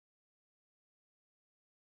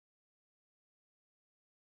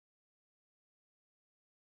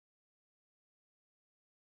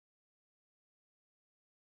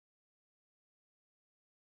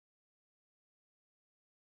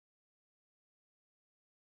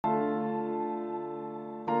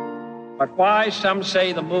But why, some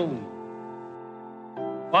say, the moon?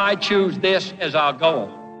 Why choose this as our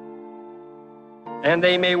goal? And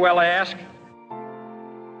they may well ask,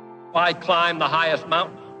 why climb the highest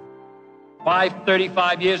mountain? Why,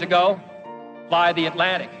 35 years ago, fly the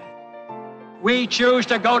Atlantic? We choose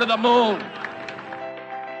to go to the moon.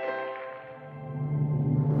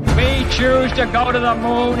 We choose to go to the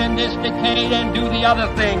moon in this decade and do the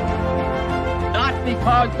other thing. Not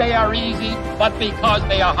because they are easy, but because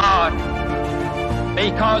they are hard.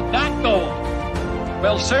 Because that goal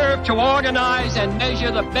will serve to organize and measure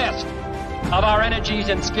the best of our energies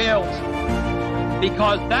and skills.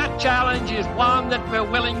 Because that challenge is one that we're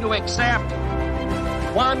willing to accept,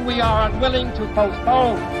 one we are unwilling to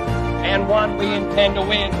postpone, and one we intend to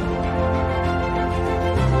win.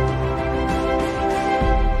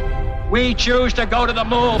 We choose to go to the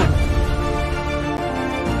moon.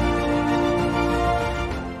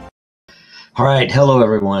 All right, hello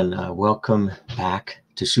everyone. Welcome back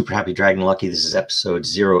to Super Happy Dragon Lucky. This is episode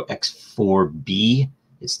 0x4b.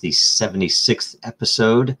 It's the 76th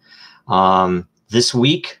episode. This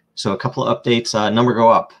week, so a couple of updates. Number go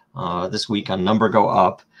up. This week on Number Go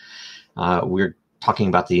Up, we're talking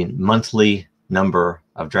about the monthly number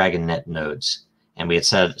of DragonNet nodes. And we had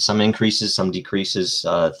said some increases, some decreases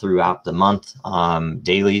throughout the month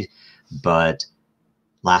daily, but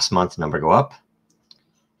last month number go up.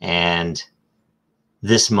 And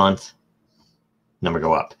this month, number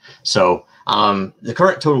go up. So the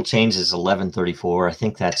current total change is 1134. I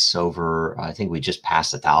think that's over. I think we just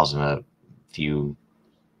passed 1,000 a few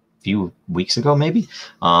weeks ago, maybe.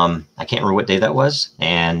 I can't remember what day that was.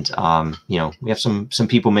 And you know, we have some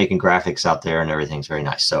people making graphics out there, and everything's very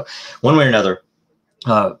nice. So one way or another,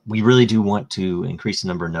 we really do want to increase the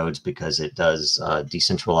number of nodes because it does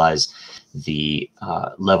decentralize the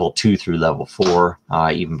level 2 through level 4,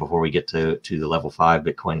 even before we get to the level 5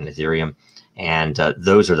 Bitcoin and Ethereum. And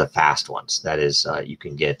those are the fast ones. That is, you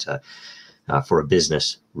can get for a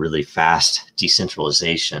business really fast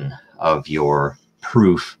decentralization of your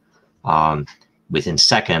proof within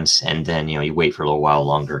seconds, and then you wait for a little while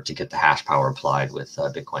longer to get the hash power applied with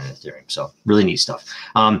Bitcoin and Ethereum. So really neat stuff.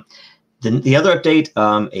 The other update,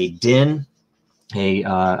 a DIN,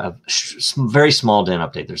 a very small DIN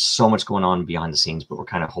update. There's so much going on behind the scenes, but we're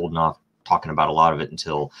kind of holding off talking about a lot of it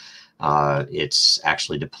until it's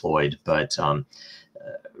actually deployed. But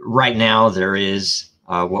right now there is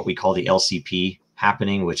what we call the LCP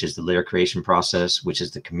happening, which is the layer creation process, which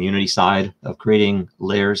is the community side of creating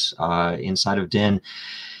layers inside of DIN.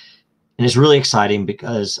 And it's really exciting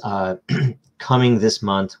because coming this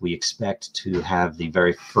month, we expect to have the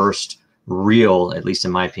very first real, at least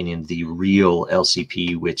in my opinion, the real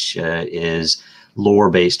LCP, which is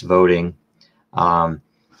lore-based voting.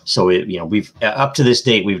 So we've up to this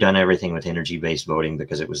date, we've done everything with energy-based voting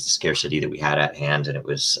because it was the scarcity that we had at hand, and it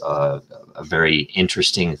was a very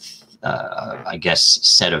interesting, I guess,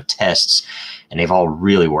 set of tests, and they've all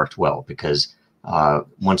really worked well because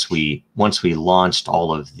once we launched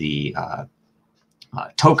all of the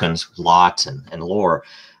tokens, lot and lore,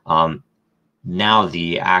 now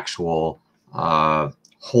the actual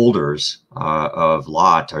holders of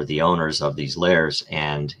lot are the owners of these layers,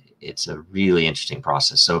 and it's a really interesting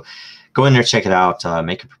process. So go in there, check it out,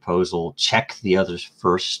 make a proposal, check the others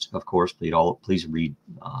first, of course. Please read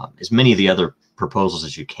as many of the other proposals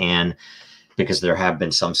as you can, because there have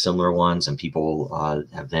been some similar ones, and people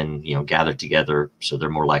have then gathered together, so they're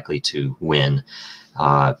more likely to win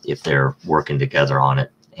if they're working together on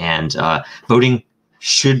it. And voting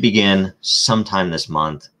should begin sometime this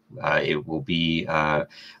month. It will be,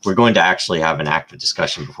 we're going to actually have an active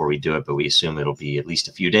discussion before we do it, but we assume it'll be at least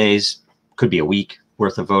a few days, could be a week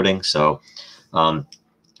worth of voting. So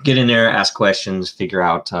get in there, ask questions, figure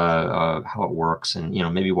out how it works, and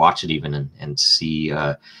maybe watch it even and see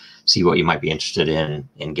what you might be interested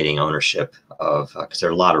in getting ownership of, because there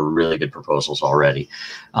are a lot of really good proposals already.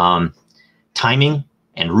 Timing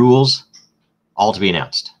and rules, all to be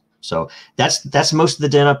announced. So that's most of the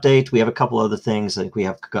DIN update. We have a couple other things. I think we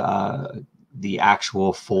have the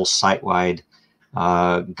actual full site-wide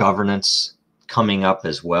governance coming up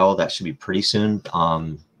as well. That should be pretty soon.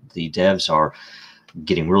 The devs are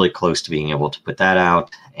getting really close to being able to put that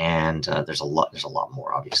out, and there's a lot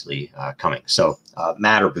more obviously coming. So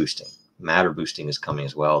matter boosting is coming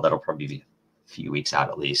as well. That'll probably be a few weeks out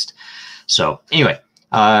at least. So anyway,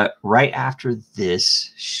 right after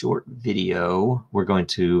this short video, we're going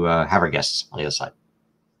to have our guests on the other side.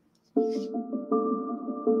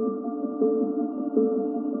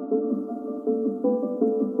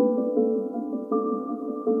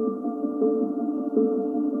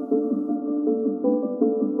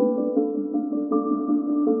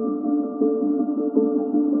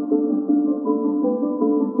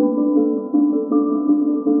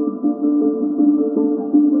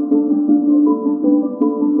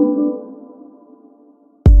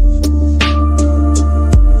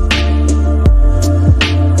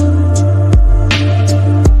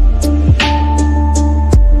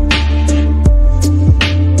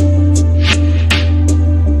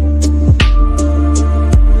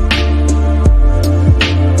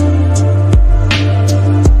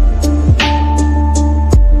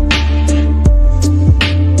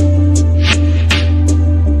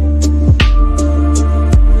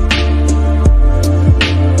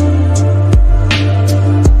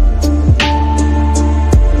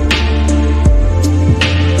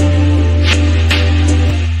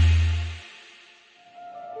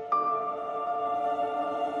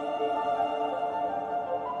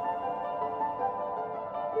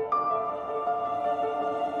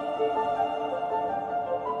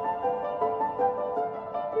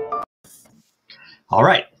 All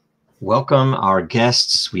right. Welcome our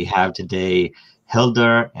guests. We have today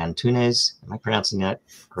Helder Antunes. Am I pronouncing that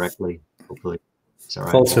correctly? Hopefully. Is that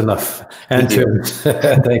right? Close enough. Antunes.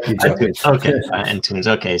 Thank you, Joe. Okay. Antunes.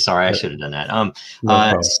 Okay. Sorry, I should have done that.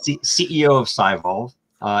 CEO of CyVolve.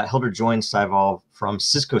 Helder joined CyVolve from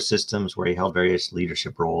Cisco Systems, where he held various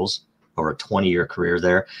leadership roles over a 20-year career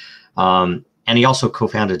there. And he also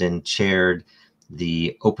co-founded and chaired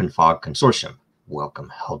the Open Fog Consortium. Welcome,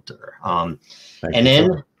 Helder. And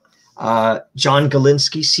then John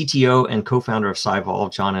Galinski, CTO and co-founder of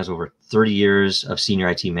CyVolve. John has over 30 years of senior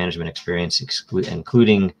IT management experience,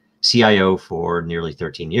 including CIO for nearly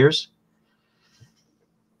 13 years.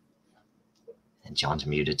 And John's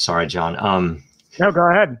muted. Sorry, John. No, go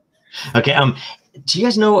ahead. Okay. Do you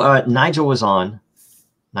guys know Nigel was on?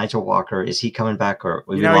 Nigel Walker, is he coming back, or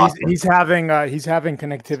he's having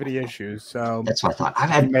connectivity issues? So that's what I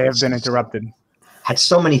thought. He may have been interrupted. Had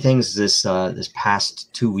so many things this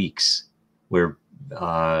past 2 weeks where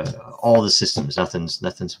all the systems,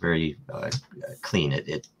 nothing's very clean.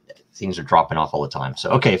 Things are dropping off all the time.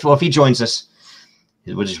 So okay, well, if he joins us,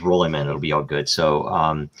 we'll just roll him in. It'll be all good. So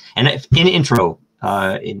and in intro,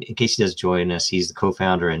 in case he does join us, he's the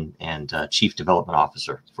co-founder and chief development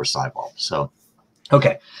officer for CyVolve. So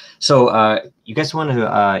okay, so you guys want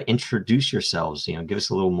to introduce yourselves? Give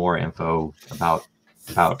us a little more info about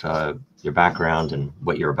your background and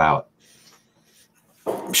what you're about.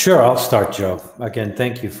 Sure, I'll start, Joe. Again,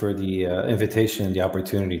 thank you for the invitation and the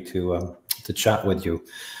opportunity to chat with you.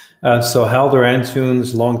 So Helder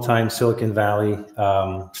Antunes, longtime Silicon Valley,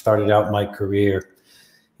 started out my career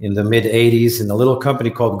in the mid-'80s in a little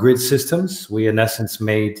company called Grid Systems. We, in essence,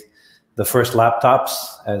 made the first laptops,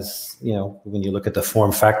 as when you look at the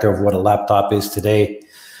form factor of what a laptop is today.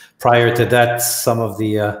 Prior to that, some of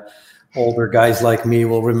the older guys like me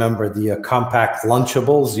will remember the compact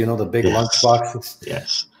Lunchables, the big lunch boxes.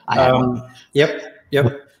 Yes.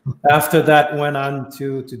 Yep. After that, went on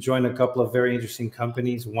to join a couple of very interesting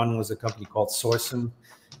companies. One was a company called Sourcem.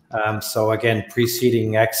 So again,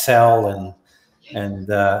 preceding Excel and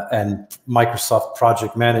Microsoft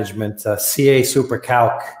Project Management, CA Super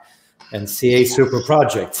Calc and CA Super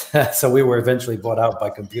Project. So we were eventually bought out by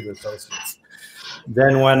Computer Associates.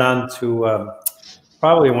 Then went on to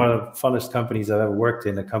probably one of the funnest companies I've ever worked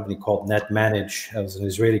in, a company called NetManage. It was an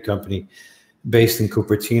Israeli company based in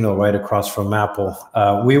Cupertino, right across from Apple.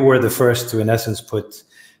 We were the first to, in essence, put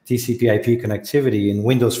TCP/IP connectivity in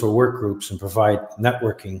Windows for Workgroups and provide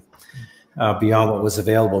networking beyond what was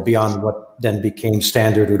available, beyond what then became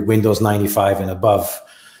standard with Windows 95 and above.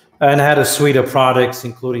 And had a suite of products,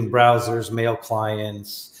 including browsers, mail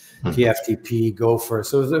clients, TFTP, Gopher.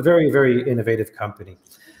 So it was a very, very innovative company.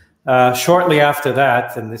 Shortly after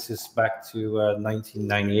that, and this is back to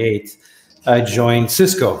 1998, I joined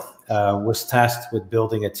Cisco, was tasked with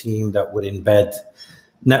building a team that would embed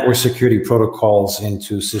network security protocols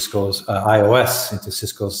into Cisco's iOS, into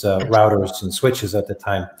Cisco's routers and switches at the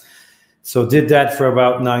time. So did that for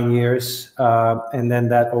about 9 years, and then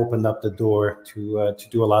that opened up the door to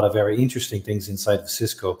do a lot of very interesting things inside of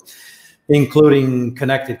Cisco, including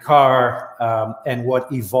connected car and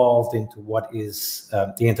what evolved into what is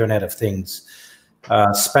the Internet of Things.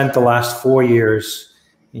 Spent the last 4 years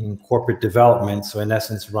in corporate development, so in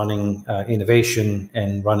essence running innovation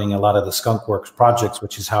and running a lot of the skunkworks projects,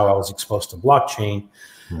 which is how I was exposed to blockchain.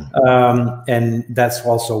 And that's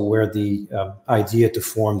also where the idea to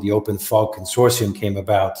form the Open Fog Consortium came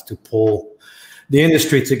about, to pull the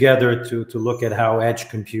industry together to look at how edge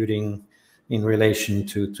computing in relation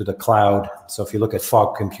to the cloud. So if you look at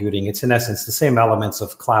fog computing, it's in essence the same elements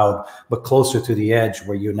of cloud, but closer to the edge,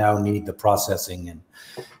 where you now need the processing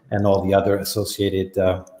and all the other associated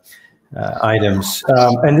items.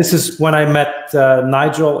 And this is when I met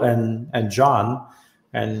Nigel and John,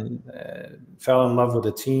 and fell in love with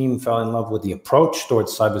the team, fell in love with the approach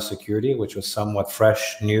towards cybersecurity, which was somewhat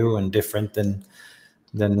fresh, new, and different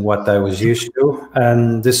than what I was used to,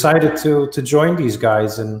 and decided to join these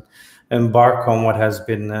guys and embark on what has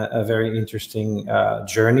been a very interesting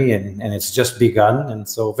journey, and it's just begun. And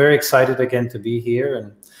so very excited again to be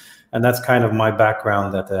here, and that's kind of my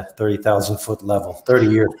background at the 30,000 foot level, 30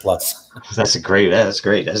 years plus. That's great. That's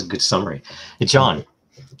a good summary. Hey, John.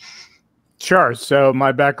 Sure. So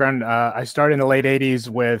my background, I started in the late 80s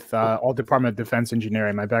with all Department of Defense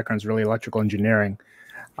engineering. My background is really electrical engineering.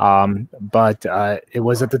 But it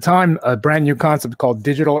was at the time a brand new concept called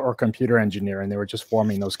digital or computer engineering. They were just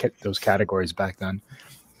forming those categories back then.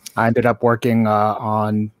 I ended up working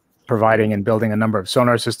on providing and building a number of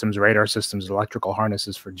sonar systems, radar systems, electrical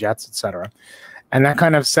harnesses for jets, etc. And that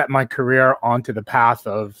kind of set my career onto the path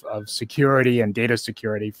of security and data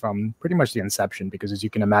security from pretty much the inception, because as you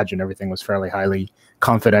can imagine, everything was fairly highly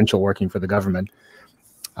confidential working for the government.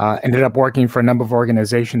 Ended up working for a number of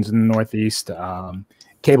organizations in the Northeast,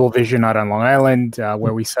 Cablevision out on Long Island,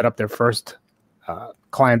 where we set up their first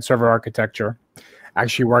client server architecture.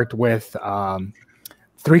 Actually worked with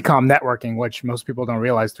 3Com Networking, which most people don't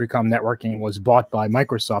realize 3Com Networking was bought by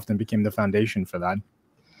Microsoft and became the foundation for that.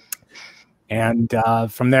 And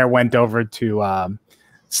from there went over to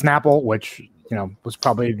Snapple, which was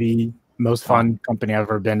probably the most fun company I've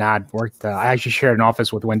ever been at. I actually shared an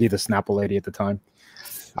office with Wendy, the Snapple lady at the time,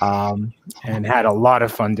 and had a lot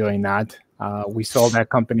of fun doing that. We sold that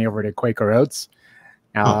company over to Quaker Oats,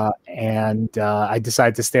 and I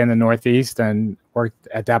decided to stay in the Northeast and worked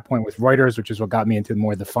at that point with Reuters, which is what got me into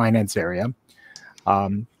more of the finance area.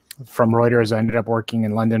 From Reuters, I ended up working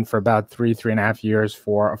in London for about 3.5 years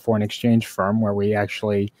for a foreign exchange firm, where we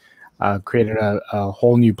actually created a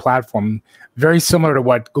whole new platform, very similar to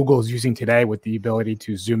what Google is using today, with the ability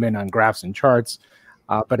to zoom in on graphs and charts.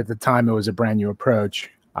 But at the time, it was a brand new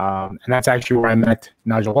approach. And that's actually where I met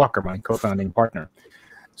Nigel Walker, my co-founding partner.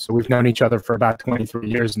 So we've known each other for about 23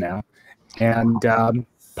 years now. And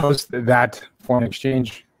post that foreign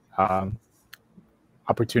exchange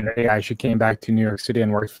opportunity, I actually came back to New York City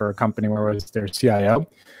and worked for a company where I was their CIO.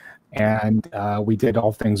 And we did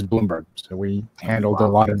all things Bloomberg. So we handled a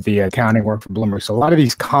lot of the accounting work for Bloomberg. So a lot of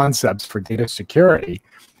these concepts for data security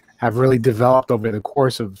have really developed over the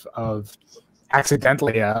course of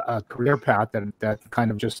accidentally a career path that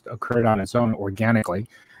kind of just occurred on its own organically.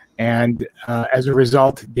 And as a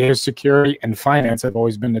result, data security and finance have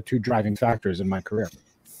always been the two driving factors in my career.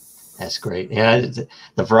 That's great. Yeah,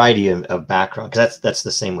 the variety of background, because that's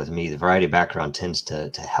the same with me. The variety of background tends to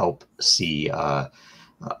help see a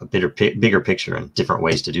bigger picture and different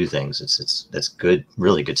ways to do things. That's good,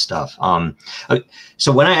 really good stuff.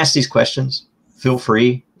 So when I ask these questions, feel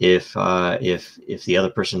free if the other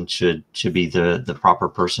person should be the proper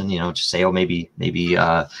person, just say, oh, maybe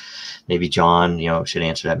John, should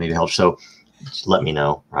answer that, maybe help. So just let me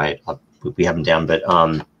know, right? We have them down, but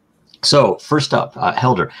so first up,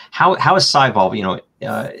 Helder, how is CyVolve,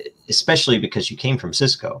 especially because you came from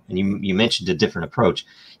Cisco and you mentioned a different approach,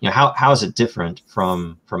 how is it different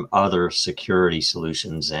from other security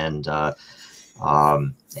solutions and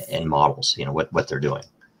models, what they're doing?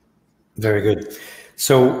 Very good.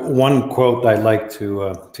 So one quote I like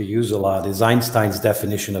to use a lot is Einstein's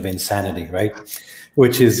definition of insanity, right?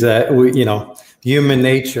 Which is, human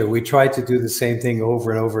nature. We try to do the same thing over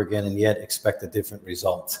and over again and yet expect a different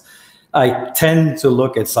result. I tend to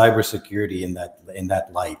look at cybersecurity in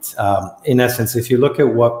that light. In essence, if you look at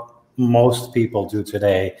what most people do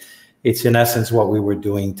today, it's in essence what we were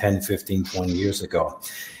doing 10, 15, 20 years ago.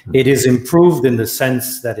 It is improved in the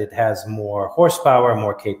sense that it has more horsepower,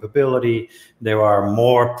 more capability. There are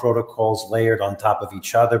more protocols layered on top of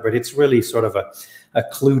each other, but it's really sort of a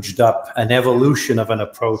kludged up, an evolution of an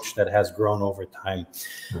approach that has grown over time.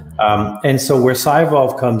 And so where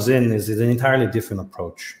CyVolve comes in is an entirely different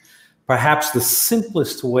approach. Perhaps the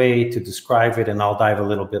simplest way to describe it, and I'll dive a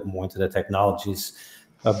little bit more into the technologies,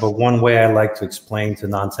 but one way I like to explain to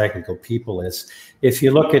non-technical people is, if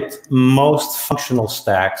you look at most functional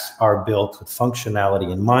stacks are built with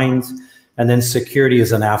functionality in mind, and then security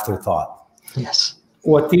is an afterthought. Yes.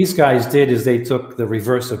 What these guys did is they took the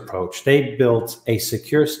reverse approach. They built a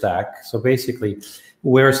secure stack. So basically,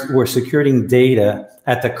 we're securing data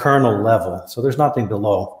at the kernel level. So there's nothing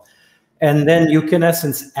below. And then you can, in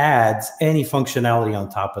essence, add any functionality on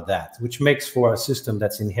top of that, which makes for a system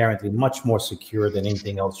that's inherently much more secure than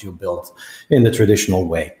anything else you built in the traditional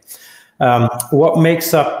way. What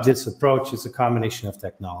makes up this approach is a combination of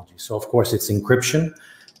technology. So, of course, it's encryption.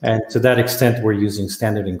 And to that extent, we're using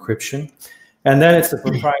standard encryption. And then it's a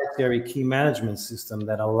proprietary key management system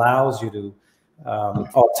that allows you to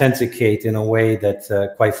authenticate in a way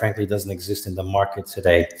that, quite frankly, doesn't exist in the market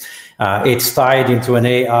today. It's tied into an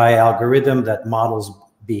AI algorithm that models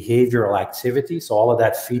behavioral activity. So all of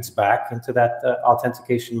that feeds back into that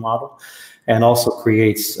authentication model, and also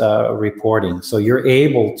creates reporting. So you're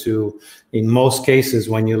able to, in most cases,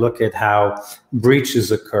 when you look at how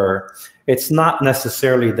breaches occur, it's not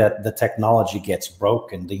necessarily that the technology gets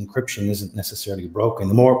broken. The encryption isn't necessarily broken.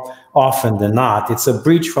 More often than not, it's a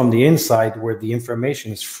breach from the inside where the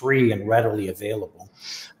information is free and readily available.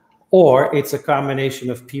 or it's a combination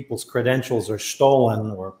of people's credentials are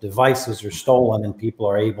stolen or devices are stolen and people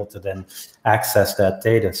are able to then access that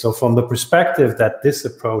data. So from the perspective that this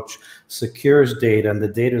approach secures data, and the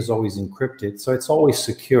data is always encrypted, so it's always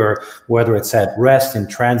secure, whether it's at rest, in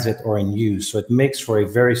transit, or in use. So it makes for a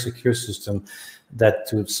very secure system that,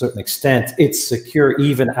 to a certain extent, it's secure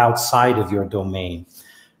even outside of your domain.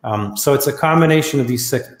 So it's a combination of these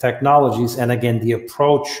technologies, and again, the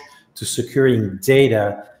approach to securing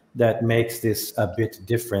data that makes this a bit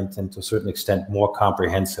different and to a certain extent more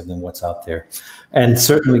comprehensive than what's out there. And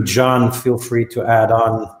certainly, John, feel free to add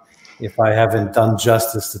on if I haven't done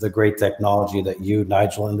justice to the great technology that you,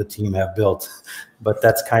 Nigel, and the team have built. But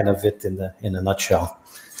that's kind of it in a nutshell.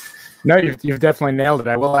 No, you've definitely nailed it.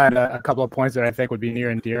 I will add a couple of points that I think would be near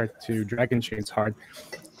and dear to Dragonchain's heart.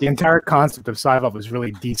 The entire concept of CyVolve is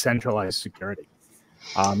really decentralized security.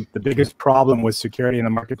 The biggest problem with security in the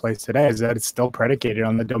marketplace today is that it's still predicated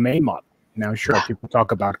on the domain model. Now, sure, people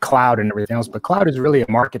talk about cloud and everything else, but cloud is really a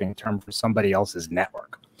marketing term for somebody else's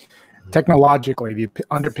network. Technologically, the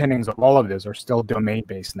underpinnings of all of this are still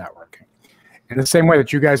domain-based networking. In the same way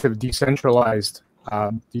that you guys have decentralized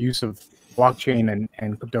the use of blockchain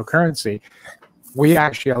and cryptocurrency, we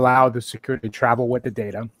actually allow the security to travel with the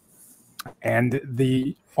data, and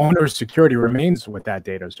the owner's security remains with that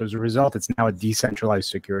data. So as a result, it's now a decentralized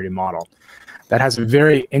security model that has a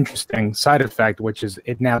very interesting side effect, which is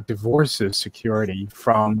it now divorces security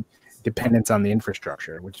from dependence on the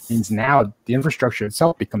infrastructure, which means now the infrastructure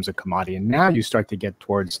itself becomes a commodity. And now you start to get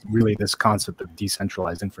towards really this concept of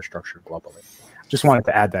decentralized infrastructure globally. Just wanted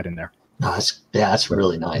to add that in there. Oh, that's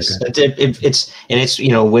really nice. Okay. It's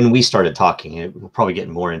you know, when we started talking, we'll probably get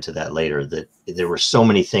more into that later, that there were so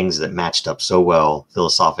many things that matched up so well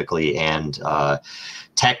philosophically and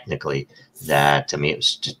technically that, I mean, it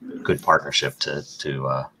was just a good partnership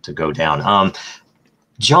to go down.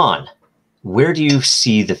 John, where do you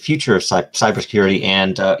see the future of cybersecurity,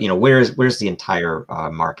 and you know, where's the entire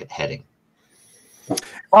market heading?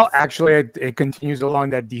 Well, actually, it continues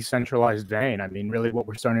along that decentralized vein. I mean, really what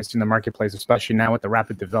we're starting to see in the marketplace, especially now with the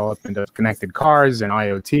rapid development of connected cars and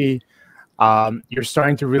IoT, you're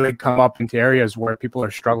starting to really come up into areas where people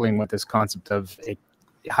are struggling with this concept of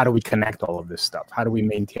how do we connect all of this stuff? How do we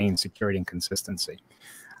maintain security and consistency?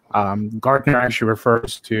 Gartner actually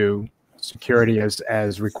refers to security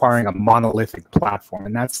as requiring a monolithic platform.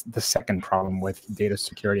 And that's the second problem with data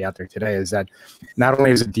security out there today, is that not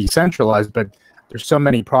only is it decentralized, but there's so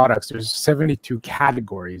many products. There's 72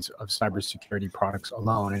 categories of cybersecurity products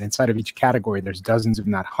alone. And inside of each category, there's dozens, if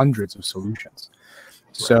not hundreds, of solutions.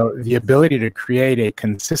 So the ability to create a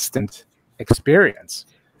consistent experience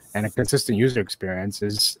and a consistent user experience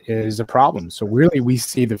is a problem. So really, we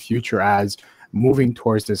see the future as moving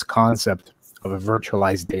towards this concept of a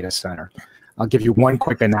virtualized data center. I'll give you one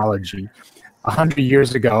quick analogy. 100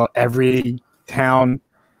 years ago, every town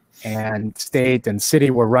and state and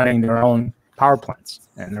city were running their own power plants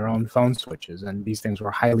and their own phone switches, and these things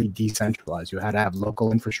were highly decentralized. You had to have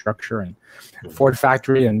local infrastructure, and Ford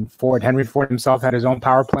factory and Henry Ford himself had his own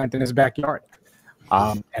power plant in his backyard.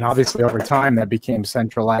 And obviously, over time, that became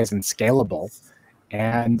centralized and scalable.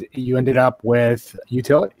 And you ended up with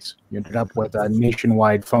utilities. You ended up with a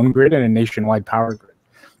nationwide phone grid and a nationwide power grid.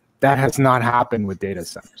 That has not happened with data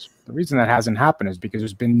centers. The reason that hasn't happened is because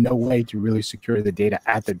there's been no way to really secure the data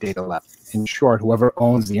at the data level. In short, whoever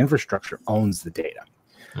owns the infrastructure owns the data.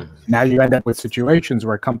 Now you end up with situations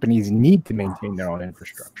where companies need to maintain their own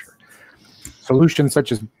infrastructure. Solutions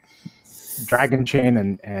such as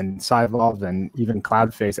Dragonchain and CyVolve and even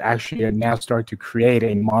Cloudface actually now start to create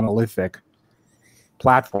a monolithic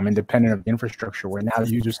platform independent of the infrastructure, where now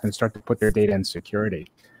users can start to put their data in securely.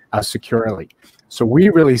 So we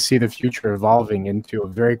really see the future evolving into a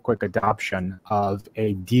very quick adoption of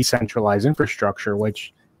a decentralized infrastructure,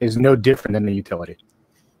 which is no different than the utility.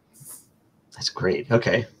 That's great.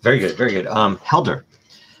 Okay, very good, very good. Helder,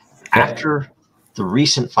 after the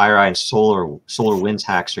recent FireEye and SolarWinds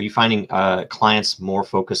hacks, are you finding clients more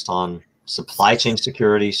focused on supply chain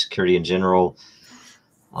security in general?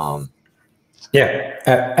 Yeah,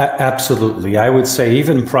 absolutely. I would say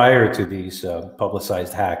even prior to these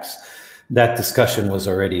publicized hacks, that discussion was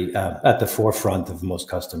already at the forefront of most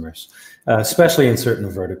customers, especially in certain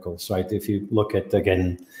verticals, right? If you look at,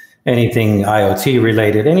 again, anything IoT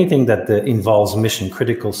related, anything that involves mission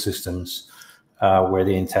critical systems, where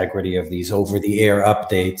the integrity of these over-the-air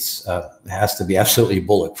updates has to be absolutely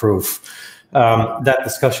bulletproof, that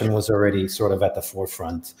discussion was already sort of at the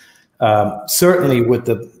forefront. Certainly with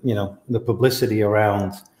the publicity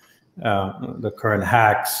around the current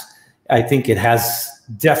hacks, I think it has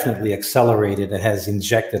definitely accelerated. It has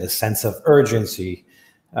injected a sense of urgency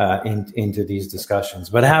into these discussions.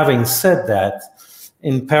 But having said that,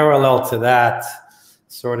 in parallel to that,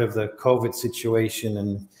 sort of the COVID situation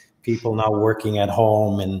and people now working at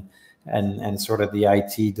home and sort of the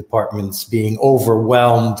IT departments being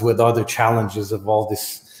overwhelmed with other challenges of all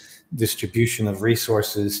this distribution of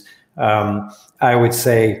resources, I would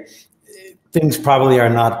say things probably are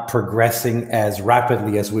not progressing as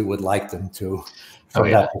rapidly as we would like them to from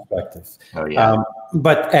that perspective. Oh, yeah.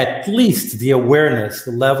 But at least the awareness,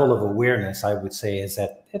 the level of awareness, I would say, is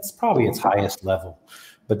at it's probably its highest level.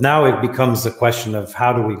 But now it becomes a question of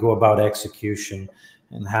how do we go about execution,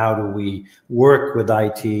 and how do we work with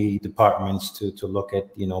IT departments to look at,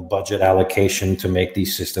 you know, budget allocation to make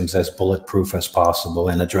these systems as bulletproof as possible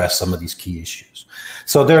and address some of these key issues.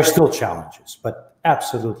 So there are still challenges, but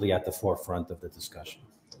absolutely at the forefront of the discussion.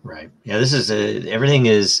 Right. Yeah, this is everything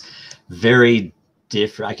is very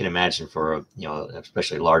different. I can imagine for, you know,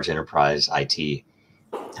 especially large enterprise IT,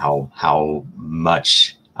 how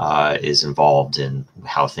much is involved in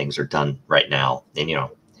how things are done right now, and, you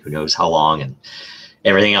know, who knows how long and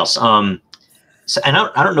everything else. So, and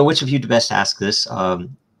I don't know which of you to best ask this. What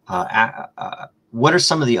are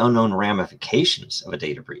some of the unknown ramifications of a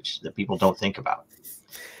data breach that people don't think about?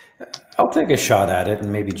 I'll take a shot at it,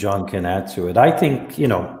 and maybe John can add to it. I think, you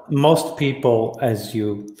know, most people, as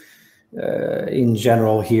you in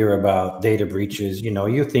general hear about data breaches, you know,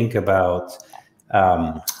 you think about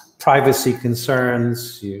privacy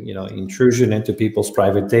concerns, you know, intrusion into people's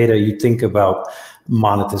private data. You think about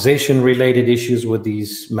monetization related issues with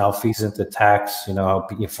these malfeasant attacks, you know,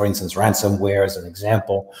 for instance, ransomware as an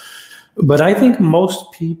example. But I think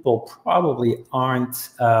most people probably aren't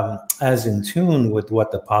as in tune with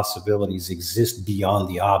what the possibilities exist beyond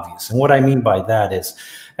the obvious. And what I mean by that is,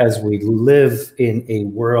 as we live in a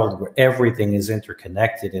world where everything is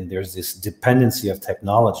interconnected and there's this dependency of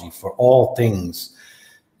technology for all things,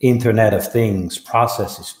 Internet of Things,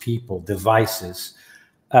 processes, people, devices,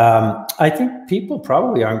 I think people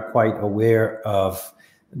probably aren't quite aware of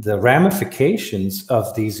the ramifications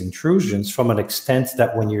of these intrusions from an extent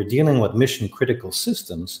that when you're dealing with mission critical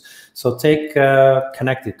systems, so take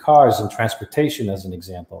connected cars and transportation as an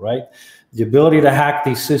example, right? The ability to hack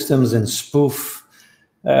these systems and spoof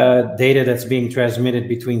data that's being transmitted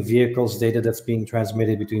between vehicles, data that's being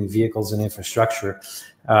transmitted between vehicles and infrastructure,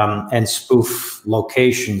 and spoof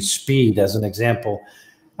location, speed as an example.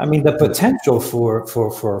 I mean, the potential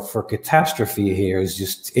for catastrophe here is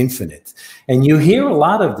just infinite. And you hear a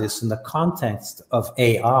lot of this in the context of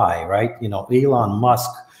AI, right? You know, Elon Musk,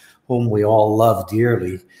 whom we all love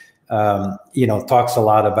dearly, you know, talks a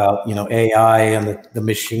lot about, you know, AI and the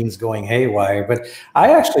machines going haywire. But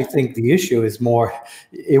I actually think the issue is more,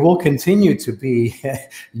 it will continue to be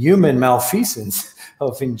human malfeasance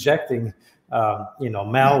of injecting, you know,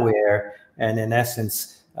 malware and in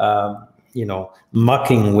essence, you know,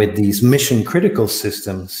 mucking with these mission critical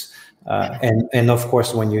systems. And of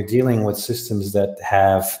course, when you're dealing with systems that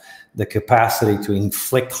have the capacity to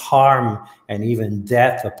inflict harm and even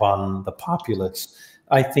death upon the populace,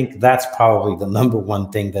 I think that's probably the number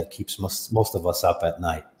one thing that keeps most of us up at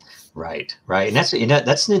night. Right, right. And that's, you know,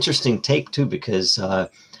 that's an interesting take too, because a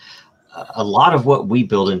lot of what we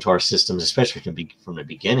build into our systems, especially from the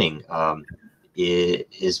beginning,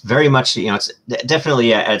 is very much, you know, it's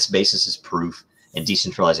definitely at its basis is proof and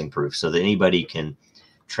decentralizing proof, so that anybody can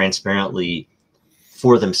transparently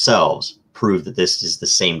for themselves prove that this is the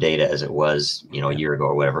same data as it was, you know, a year ago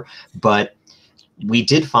or whatever. But we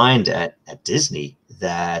did find at Disney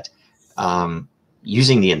that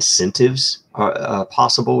using the incentives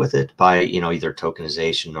possible with it by, you know, either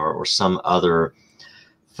tokenization or some other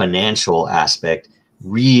financial aspect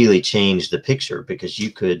really changed the picture, because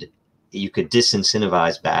you could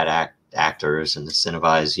disincentivize bad actors and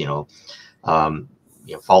incentivize, you know,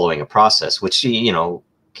 following a process, which, you know,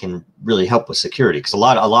 can really help with security, because a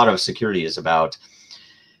lot of security is about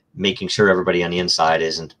making sure everybody on the inside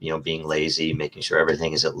isn't, you know, being lazy, making sure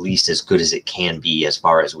everything is at least as good as it can be as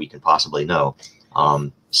far as we can possibly know.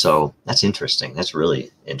 So that's interesting. That's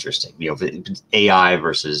really interesting. You know, AI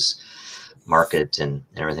versus market and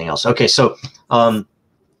everything else. Okay, so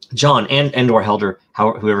John and or Helder,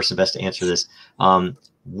 whoever's the best to answer this,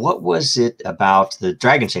 what was it about the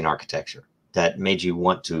Dragonchain architecture that made you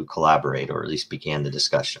want to collaborate, or at least began the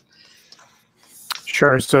discussion?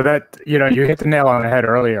 Sure. So that, you know, you hit the nail on the head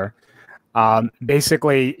earlier.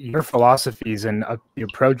 Basically, your philosophies and the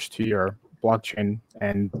approach to your blockchain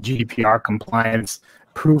and GDPR compliance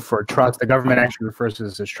proof or trust. The government actually refers to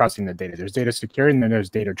this as trusting the data. There's data security, and then there's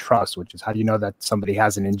data trust, which is how do you know that somebody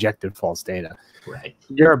hasn't injected false data. Right.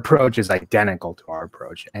 Your approach is identical to our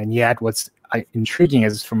approach, and yet what's intriguing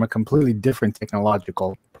is from a completely different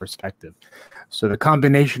technological perspective. So the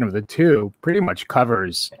combination of the two pretty much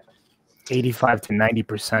covers 85 to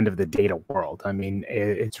 90% of the data world. I mean,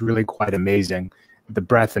 it's really quite amazing, the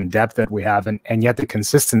breadth and depth that we have, and yet the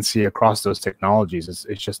consistency across those technologies is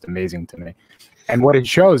just amazing to me. And what it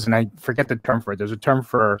shows, and I forget the term for it, there's a term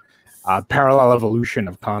for parallel evolution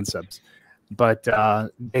of concepts. But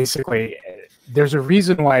basically, there's a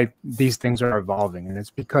reason why these things are evolving, and it's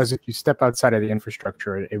because if you step outside of the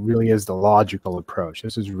infrastructure, it really is the logical approach.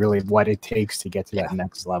 This is really what it takes to get to that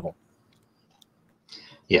next level.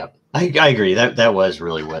 Yeah, I agree. That was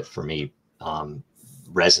really what, for me,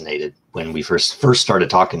 resonated when we first started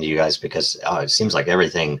talking to you guys, because it seems like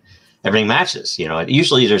everything matches. You know,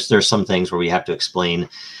 usually there's some things where we have to explain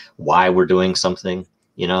why we're doing something.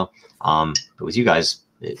 You know, but with you guys,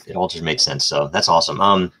 it all just made sense. So that's awesome.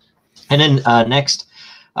 And then next,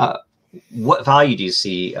 what value do you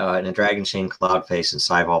see in a Dragonchain, Cloudface, and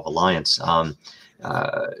CyVolve alliance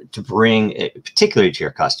to bring, particularly to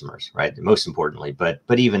your customers, right? Most importantly, but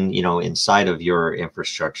even, you know, inside of your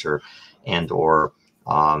infrastructure and or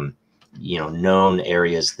you know, known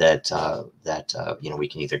areas that you know, we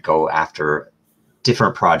can either go after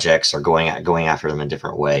different projects or going after them in a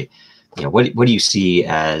different way. You know, what do you see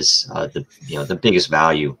as the biggest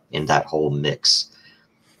value in that whole mix?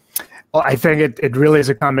 Well, I think it really is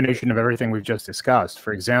a combination of everything we've just discussed.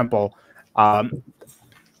 For example,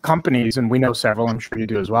 companies, and we know several, I'm sure you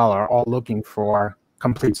do as well, are all looking for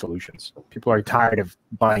complete solutions. People are tired of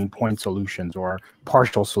buying point solutions or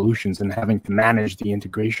partial solutions and having to manage the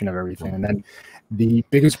integration of everything. And then the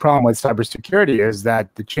biggest problem with cybersecurity is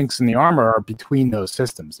that the chinks in the armor are between those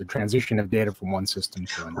systems, the transition of data from one system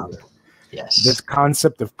to another. Yes. This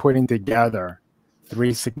concept of putting together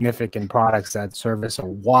three significant products that service a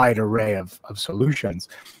wide array of solutions.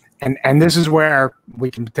 And this is where we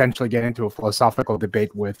can potentially get into a philosophical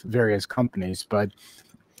debate with various companies. But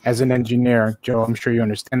as an engineer, Joe, I'm sure you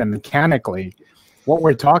understand that mechanically, what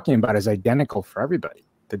we're talking about is identical for everybody.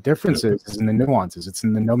 The difference is in the nuances. It's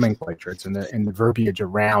in the nomenclature. It's in the verbiage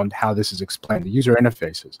around how this is explained, the user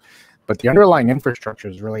interfaces. But the underlying infrastructure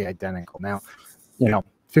is really identical. Now, you know,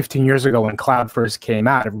 15 years ago when cloud first came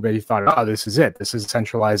out, everybody thought, oh, this is it. This is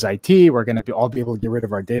centralized IT. We're going to all be able to get rid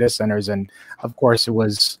of our data centers. And of course, it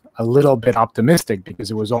was a little bit optimistic because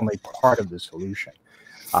it was only part of the solution.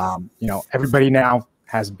 You know, everybody now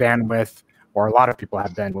has bandwidth, or a lot of people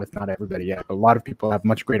have bandwidth, not everybody yet, but a lot of people have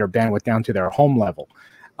much greater bandwidth down to their home level.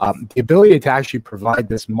 The ability to actually provide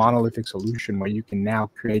this monolithic solution where you can now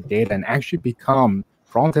create data and actually become,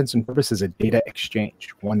 for all intents and purposes, a data exchange,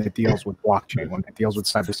 one that deals with blockchain, one that deals with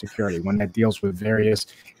cybersecurity, one that deals with various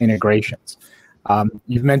integrations.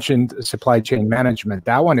 You've mentioned supply chain management.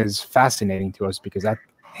 That one is fascinating to us because that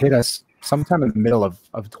hit us sometime in the middle of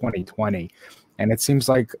 2020. And it seems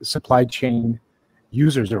like supply chain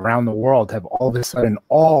users around the world have all of a sudden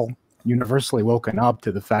all universally woken up to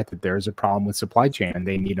the fact that there is a problem with supply chain and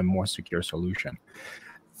they need a more secure solution.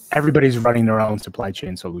 Everybody's running their own supply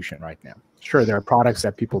chain solution right now. Sure, there are products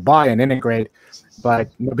that people buy and integrate, but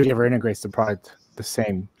nobody ever integrates the product the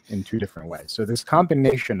same in two different ways. So this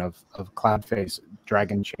combination of Cloudface,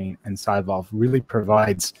 Dragonchain, and CyVolve really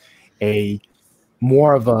provides a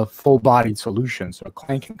more of a full-bodied solution. So a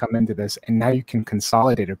client can come into this, and now you can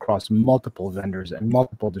consolidate across multiple vendors and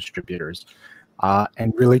multiple distributors,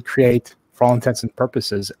 and really create, for all intents and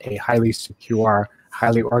purposes, a highly secure,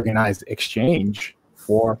 highly organized exchange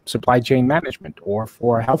for supply chain management or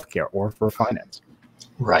for healthcare or for finance.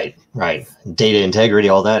 Right, right. Data integrity,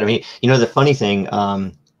 all that. I mean, you know, the funny thing,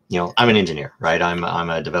 you know, I'm an engineer, right? I'm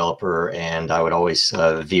a developer, and I would always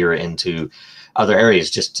veer into other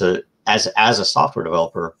areas just to, as a software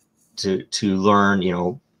developer, to learn, you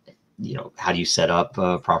know, how do you set up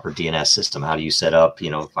a proper DNS system? How do you set up, you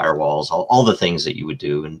know, firewalls, all the things that you would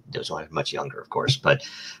do. And I was much younger, of course, but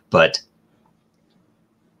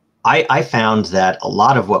I found that a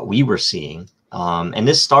lot of what we were seeing, and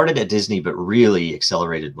this started at Disney, but really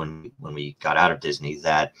accelerated when we got out of Disney,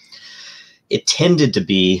 that it tended to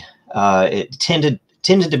be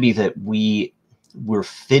that we were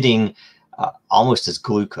fitting almost as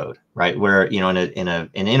glue code, right? Where, you know, in an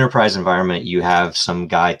enterprise environment, you have some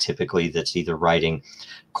guy typically that's either writing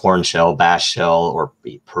Corn shell, Bash shell, or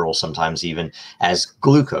Perl sometimes even as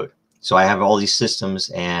glue code. So I have all these systems,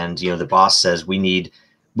 and, you know, the boss says we need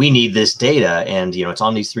this data, and, you know, it's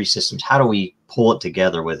on these three systems. How do we pull it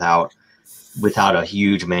together without a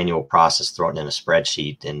huge manual process thrown in a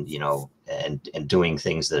spreadsheet, and, you know, and doing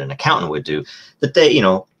things that an accountant would do, that they,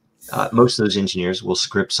 most of those engineers will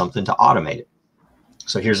script something to automate it.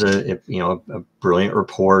 So here's a brilliant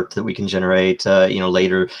report that we can generate,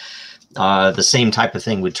 later. The same type of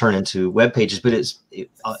thing would turn into web pages, but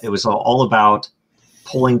it was all about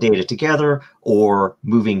pulling data together or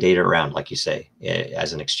moving data around, like you say,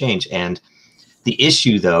 as an exchange. And the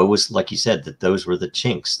issue, though, was, like you said, that those were the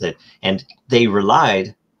chinks and they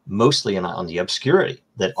relied mostly on the obscurity,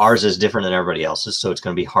 that ours is different than everybody else's, so it's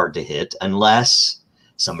going to be hard to hit unless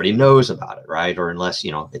somebody knows about it, right? Or unless,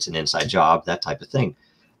 it's an inside job, that type of thing.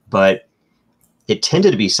 But it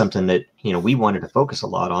tended to be something that, we wanted to focus a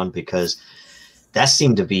lot on, because that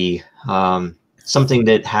seemed to be something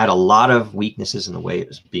that had a lot of weaknesses in the way it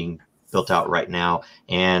was being built out right now.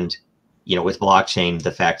 And, with blockchain,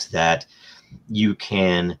 the fact that you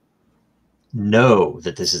can know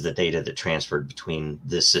that this is the data that transferred between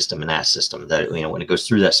this system and that system, that, when it goes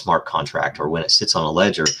through that smart contract or when it sits on a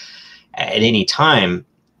ledger at any time,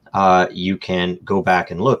 you can go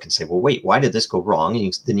back and look and say, well, wait, why did this go wrong?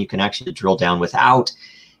 And then you can actually drill down without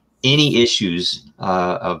any issues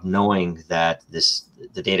of knowing that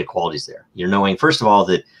the data quality is there. You're knowing, first of all,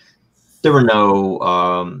 that there were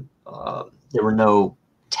no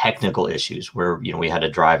technical issues where, we had a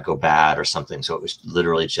drive go bad or something. So it was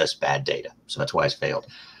literally just bad data. So that's why it's failed,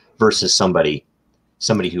 versus somebody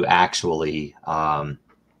who actually, how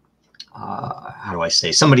do I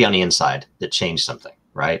say, somebody on the inside that changed something,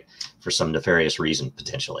 right? For some nefarious reason,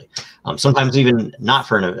 potentially. Sometimes even not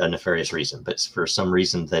for a nefarious reason, but for some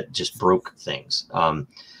reason that just broke things.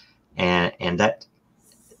 And that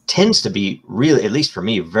tends to be really, at least for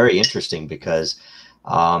me, very interesting, because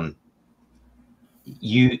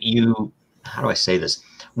you how do I say this?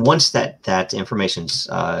 Once that information's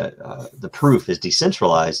the proof is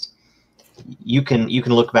decentralized, you can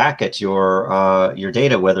look back at your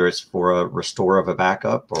data, whether it's for a restore of a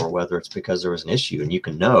backup or whether it's because there was an issue, and you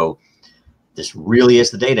can know this really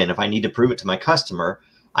is the data. And if I need to prove it to my customer,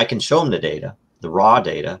 I can show them the data, the raw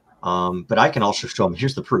data, but I can also show them,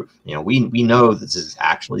 here's the proof. We know this is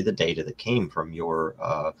actually the data that came from your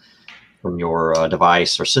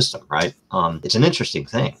device or system, right? It's an interesting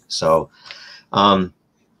thing. So I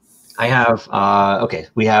have okay,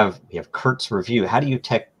 we have Kurt's review. How do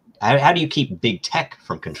you keep big tech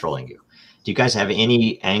from controlling you? Do you guys have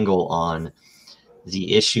any angle on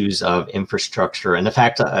the issues of infrastructure and the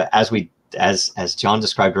fact, as John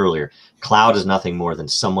described earlier, cloud is nothing more than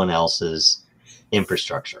someone else's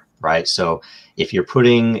infrastructure, right? So if you're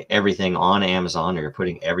putting everything on Amazon, or you're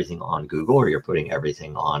putting everything on Google, or you're putting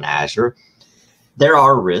everything on Azure, there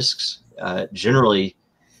are risks. Generally,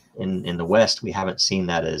 in the West, we haven't seen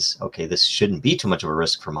that as, okay, this shouldn't be too much of a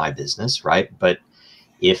risk for my business, right? But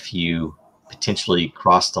if you potentially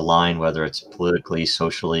cross the line, whether it's politically,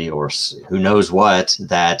 socially, or who knows what,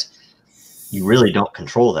 that you really don't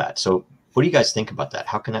control that. So what do you guys think about that?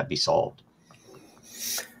 How can that be solved?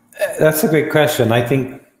 That's a great question. I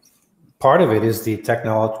think part of it is the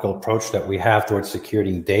technological approach that we have towards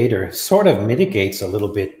securing data sort of mitigates a little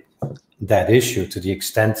bit that issue, to the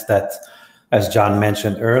extent that, as John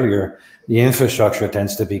mentioned earlier, the infrastructure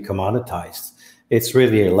tends to be commoditized. It's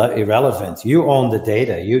really irrelevant. You own the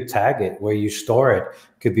data, you tag it, where you store it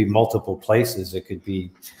could be multiple places. It could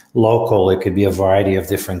be local, it could be a variety of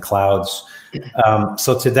different clouds.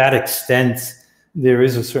 So to that extent, there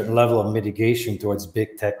is a certain level of mitigation towards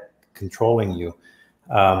big tech controlling you.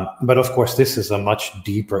 But of course, this is a much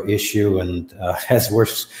deeper issue. And as we're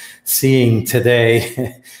seeing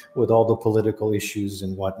today with all the political issues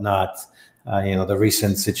and whatnot, the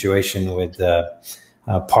recent situation with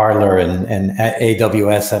Parler and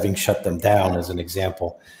AWS having shut them down as an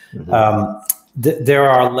example. Mm-hmm. There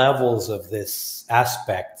are levels of this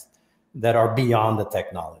aspect that are beyond the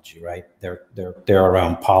technology, right? They're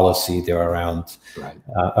around policy, they're around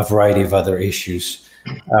a variety of other issues.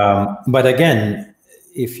 But again,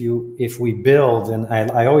 if we build, and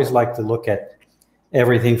I always like to look at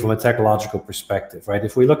everything from a technological perspective, right?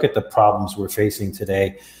 If we look at the problems we're facing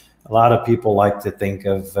today, a lot of people like to think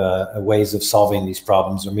of ways of solving these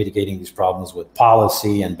problems or mitigating these problems with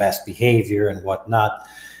policy and best behavior and whatnot.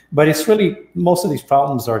 But it's really, most of these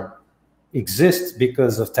problems exist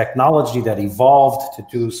because of technology that evolved to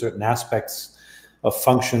do certain aspects of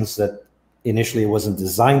functions that initially wasn't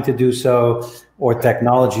designed to do so, or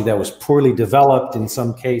technology that was poorly developed in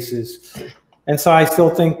some cases. And so I still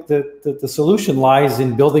think that the solution lies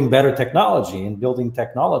in building better technology, and building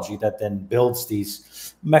technology that then builds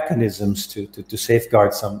these mechanisms to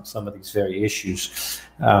safeguard some of these very issues.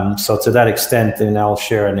 So to that extent, and I'll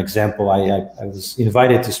share an example, I was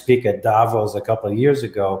invited to speak at Davos a couple of years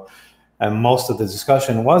ago, And most of the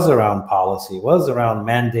discussion was around policy, was around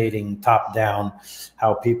mandating top-down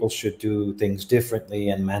how people should do things differently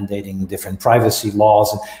and mandating different privacy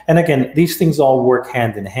laws. And again, these things all work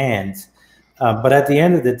hand in hand. But at the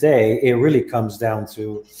end of the day, it really comes down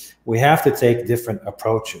to we have to take different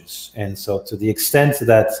approaches. And so to the extent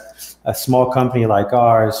that a small company like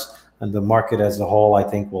ours and the market as a whole, I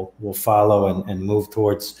think will follow and move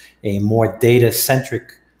towards a more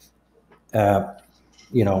data-centric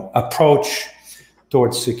approach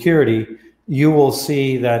towards security, you will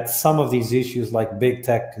see that some of these issues like big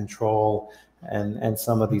tech control and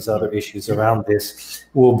some of these other issues around this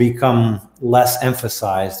will become less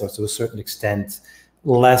emphasized, or to a certain extent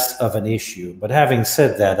less of an issue. But having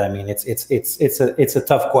said that, I mean, it's a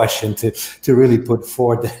tough question to really put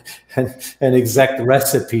forward an exact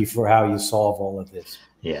recipe for how you solve all of this.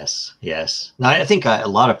 Yes. Now, I think a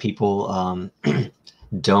lot of people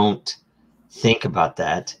don't think about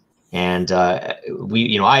that. And I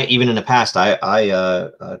even in the past,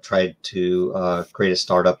 I tried to create a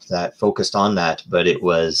startup that focused on that, but it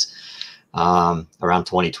was around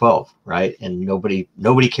 2012, right? And nobody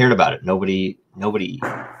cared about it.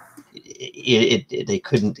 They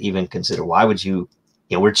couldn't even consider, why would you,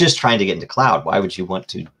 we're just trying to get into cloud. Why would you want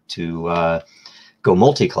to go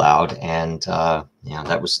multi-cloud? And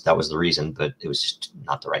that was the reason, but it was just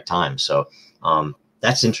not the right time. So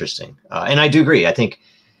that's interesting. And I do agree. I think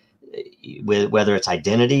whether it's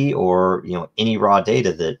identity or any raw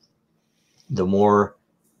data, that the more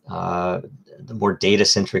data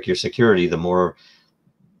centric your security, the more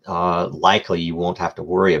likely you won't have to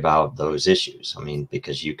worry about those issues. I mean,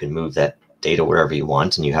 because you can move that data wherever you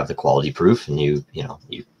want, and you have the quality proof, and you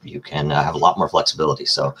can have a lot more flexibility.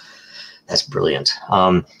 So that's brilliant.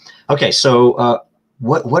 Okay, so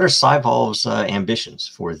what are CyVolve's ambitions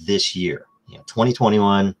for this year?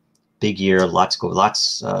 2021. Big year, there's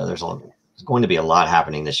going to be a lot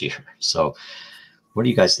happening this year. So what are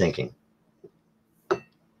you guys thinking?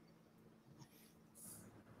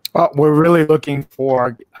 Well, we're really looking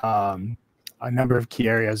for a number of key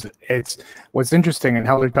areas. What's interesting, and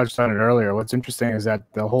Heller touched on it earlier, what's interesting is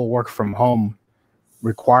that the whole work from home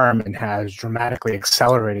requirement has dramatically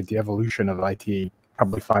accelerated the evolution of IT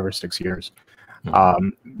probably 5 or 6 years.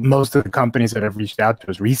 Most of the companies that have reached out to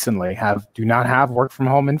us recently do not have work from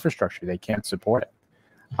home infrastructure. They can't support it.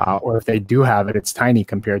 Or if they do have it, it's tiny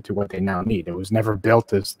compared to what they now need. It was never built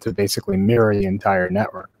to basically mirror the entire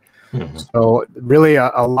network. Mm-hmm. So really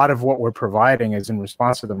a lot of what we're providing is in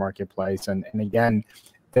response to the marketplace. And again,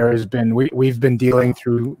 we've been dealing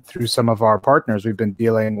through some of our partners. We've been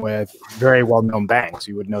dealing with very well-known banks.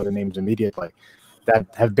 You would know the names immediately, that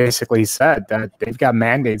have basically said that they've got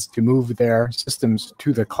mandates to move their systems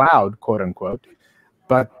to the cloud, quote unquote,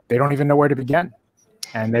 but they don't even know where to begin.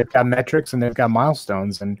 And they've got metrics and they've got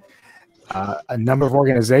milestones. And a number of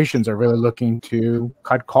organizations are really looking to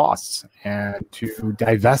cut costs and to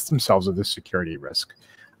divest themselves of the security risk.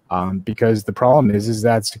 Because the problem is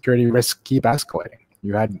that security risks keep escalating.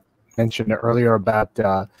 You had mentioned earlier about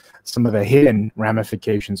some of the hidden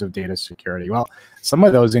ramifications of data security. Well, some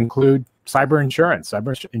of those include cyber insurance.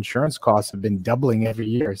 Cyber insurance costs have been doubling every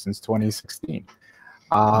year since 2016.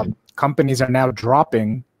 Companies are now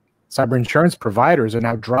dropping, cyber insurance providers are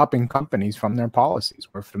now dropping companies from their policies.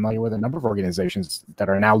 We're familiar with a number of organizations that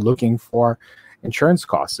are now looking for insurance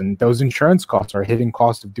costs, and those insurance costs are hitting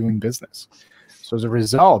cost of doing business. So as a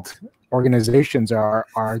result, organizations are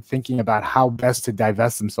thinking about how best to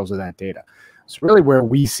divest themselves of that data. So really where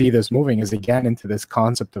we see this moving is, again, into this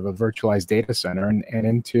concept of a virtualized data center and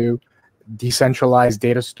into decentralized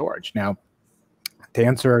data storage. Now,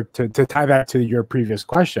 to tie that to your previous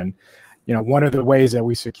question, one of the ways that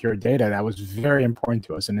we secure data that was very important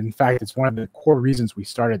to us, and in fact, it's one of the core reasons we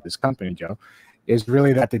started this company, Joe, is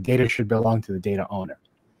really that the data should belong to the data owner.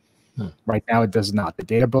 Right now, it does not. The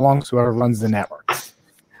data belongs to whoever runs the network.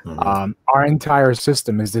 Our entire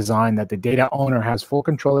system is designed that the data owner has full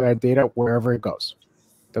control of that data wherever it goes.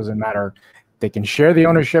 Doesn't matter. They can share the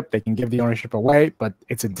ownership, they can give the ownership away, but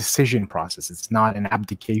it's a decision process. It's not an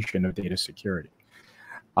abdication of data security.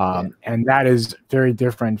 And that is very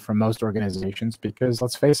different from most organizations because,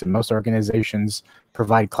 let's face it, most organizations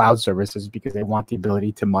provide cloud services because they want the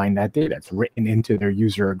ability to mine that data. It's written into their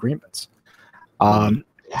user agreements.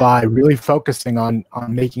 By really focusing on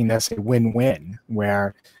making this a win-win,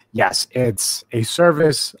 where, yes, it's a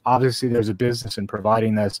service, obviously there's a business in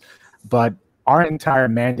providing this, but our entire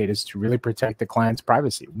mandate is to really protect the client's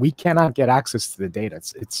privacy. We cannot get access to the data.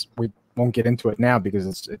 We won't get into it now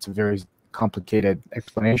because it's a very complicated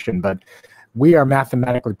explanation, but we are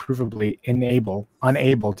mathematically provably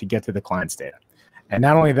unable to get to the client's data. And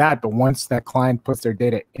not only that, but once that client puts their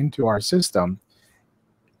data into our system,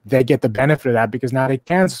 they get the benefit of that because now they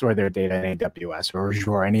can store their data in AWS or Azure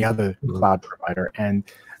or any other cloud provider. And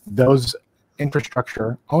those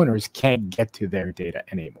infrastructure owners can't get to their data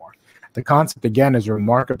anymore. The concept, again, is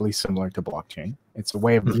remarkably similar to blockchain. It's a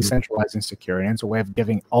way of decentralizing security, and it's a way of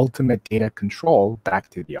giving ultimate data control back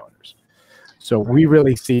to the owners. So we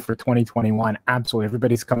really see for 2021, absolutely,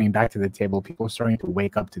 everybody's coming back to the table. People are starting to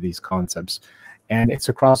wake up to these concepts, and it's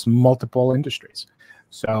across multiple industries.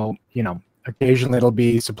 So, you know, occasionally it'll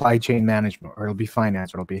be supply chain management, or it'll be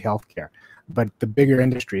finance, or it'll be healthcare. But the bigger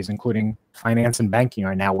industries, including finance and banking,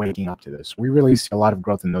 are now waking up to this. We really see a lot of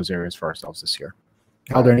growth in those areas for ourselves this year.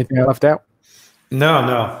 Are there anything I left out?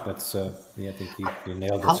 No, that's yeah, I think you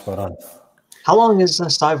nailed it spot on. How long has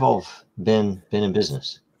CyVolve been in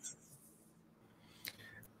business?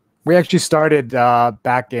 We actually started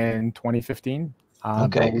back in 2015.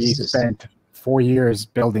 Okay, we spent 4 years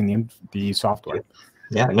building the software.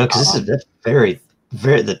 Yeah, no, because this is very,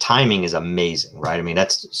 the timing is amazing, right? I mean,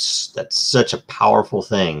 that's such a powerful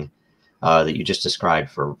thing that you just described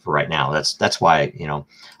for right now. That's why, you know.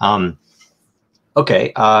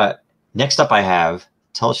 Okay, next up I have,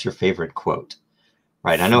 tell us your favorite quote.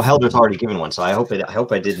 Right, I know Helder's already given one, so I hope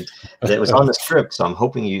I didn't. It was on the script, so I'm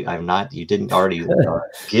hoping you didn't already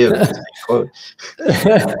give a quote.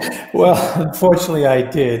 Well, unfortunately, I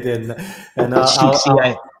did, and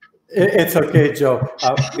it's okay, Joe,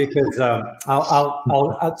 because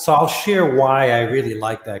I'll share why I really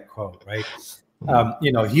like that quote. Right,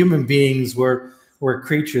 you know, human beings we're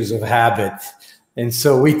creatures of habit. And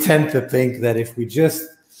so we tend to think that if we just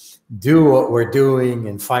do what we're doing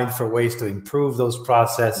and find for ways to improve those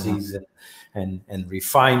processes and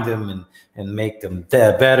refine them and make them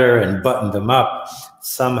better and button them up,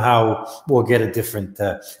 somehow we'll get a different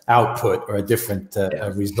output or a different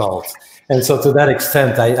result. And so to that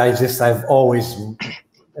extent, I've always,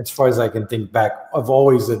 as far as I can think back, I've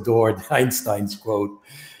always adored Einstein's quote.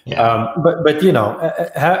 Yeah. But you know,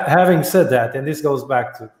 having said that, and this goes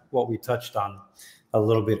back to what we touched on a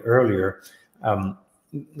little bit earlier,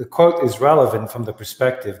 the quote is relevant from the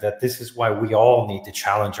perspective that this is why we all need to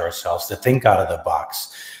challenge ourselves, to think out of the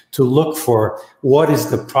box, to look for what is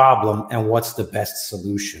the problem and what's the best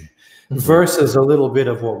solution, versus a little bit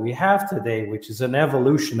of what we have today, which is an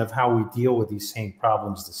evolution of how we deal with these same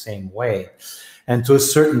problems the same way. And to a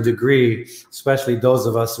certain degree, especially those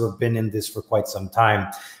of us who have been in this for quite some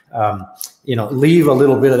time, you know, leave a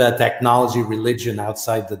little bit of that technology religion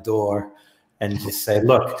outside the door and just say,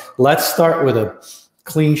 look, let's start with a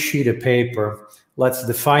clean sheet of paper. Let's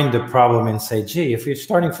define the problem and say, gee, if you're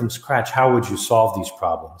starting from scratch, how would you solve these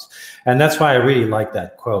problems? And that's why I really like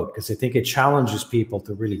that quote, because I think it challenges people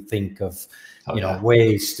to really think of, you know,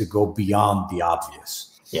 ways to go beyond the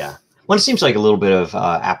obvious. Yeah. Well, it seems like a little bit of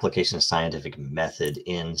application of scientific method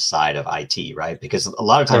inside of IT, right? Because a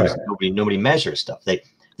lot of times nobody measures stuff. They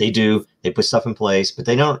put stuff in place, but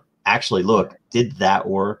they don't actually look, did that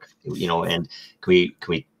work? You know, and can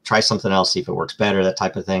we try something else, see if it works better, that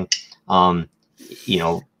type of thing. You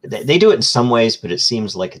know, they do it in some ways, but it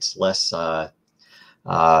seems like it's less like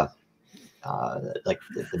the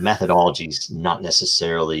methodology is not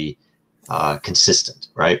necessarily consistent,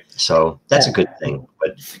 right? So that's a good thing.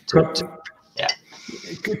 But yeah,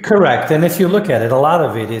 correct. And if you look at it, a lot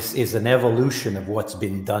of it is an evolution of what's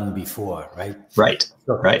been done before, right? Right.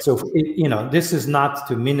 So you know, this is not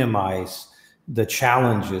to minimize the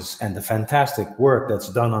challenges and the fantastic work that's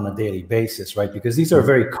done on a daily basis, right? Because these are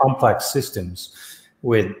very complex systems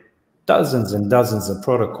with dozens and dozens of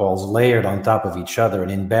protocols layered on top of each other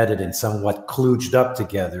and embedded and somewhat kludged up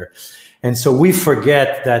together. And so we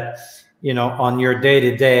forget that, you know, on your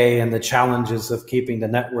day-to-day and the challenges of keeping the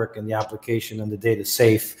network and the application and the data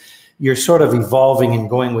safe, you're sort of evolving and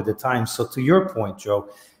going with the times. So to your point, Joe,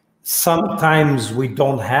 sometimes we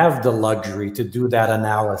don't have the luxury to do that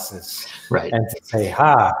analysis, right? And to say,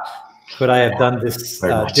 could I have done this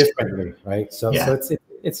differently, right? So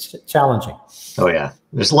it's challenging. Oh yeah,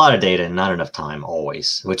 there's a lot of data and not enough time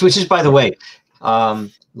always, which is, by the way,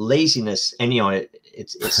 laziness. And you know,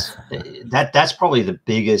 that's probably the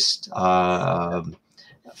biggest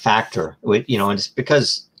factor. You know, and it's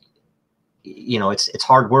because, you know, it's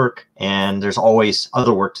hard work and there's always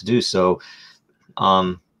other work to do. So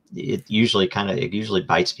it usually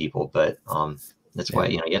bites people, but that's why,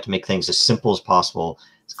 you know, you have to make things as simple as possible,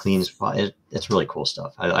 as clean as possible. It's really cool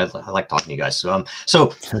stuff. I like talking to you guys.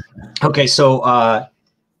 So okay, so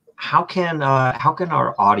how can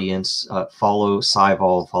our audience follow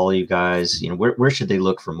CyVolve, follow you guys? You know, where should they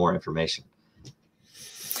look for more information?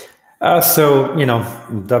 So,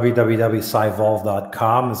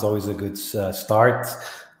 www.cyvolve.com is always a good start.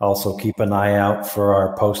 Also, keep an eye out for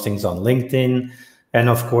our postings on LinkedIn. And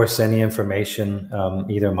of course, any information,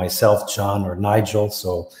 either myself, John, or Nigel.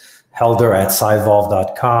 So Helder at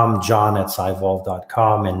cyvolve.com, John at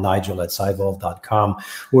cyvolve.com, and Nigel at cyvolve.com.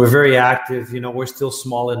 We're very active. We're still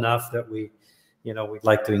small enough that we'd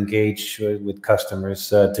like to engage with customers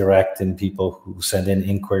direct and people who send in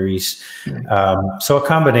inquiries. So a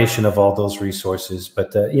combination of all those resources.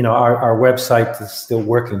 But, our website is still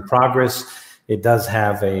work in progress. It does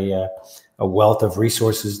have a wealth of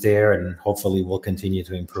resources there, and hopefully we'll continue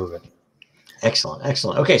to improve it. Excellent.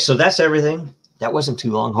 Excellent. Okay, so that's everything. That wasn't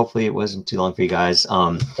too long. Hopefully it wasn't too long for you guys.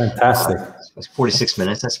 Fantastic. It was 46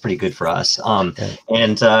 minutes. That's pretty good for us.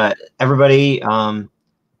 And everybody,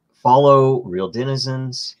 follow Real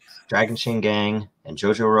Denizens, Dragonchain Gang, and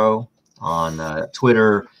Jojo Row on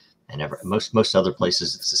Twitter and most other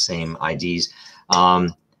places. It's the same IDs.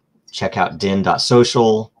 Check out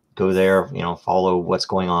din.social. Go there, follow what's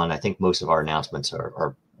going on. I think most of our announcements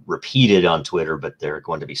are repeated on Twitter, but they're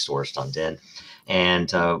going to be sourced on din.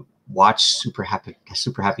 And watch Super Happy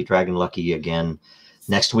Dragon Lucky again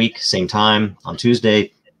next week, same time on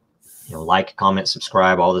Tuesday. Like, comment,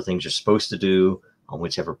 subscribe, all the things you're supposed to do on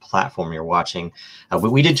whichever platform you're watching.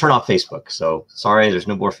 But we did turn off Facebook, so sorry, there's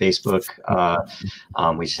no more Facebook.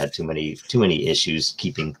 We just had too many issues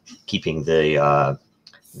keeping the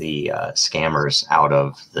scammers out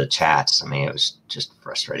of the chats. I mean, it was just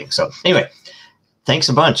frustrating. So anyway, thanks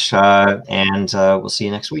a bunch, and we'll see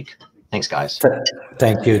you next week. Thanks, guys.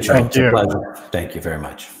 Thank you, John. Thank you. It's a pleasure. Thank you very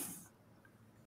much.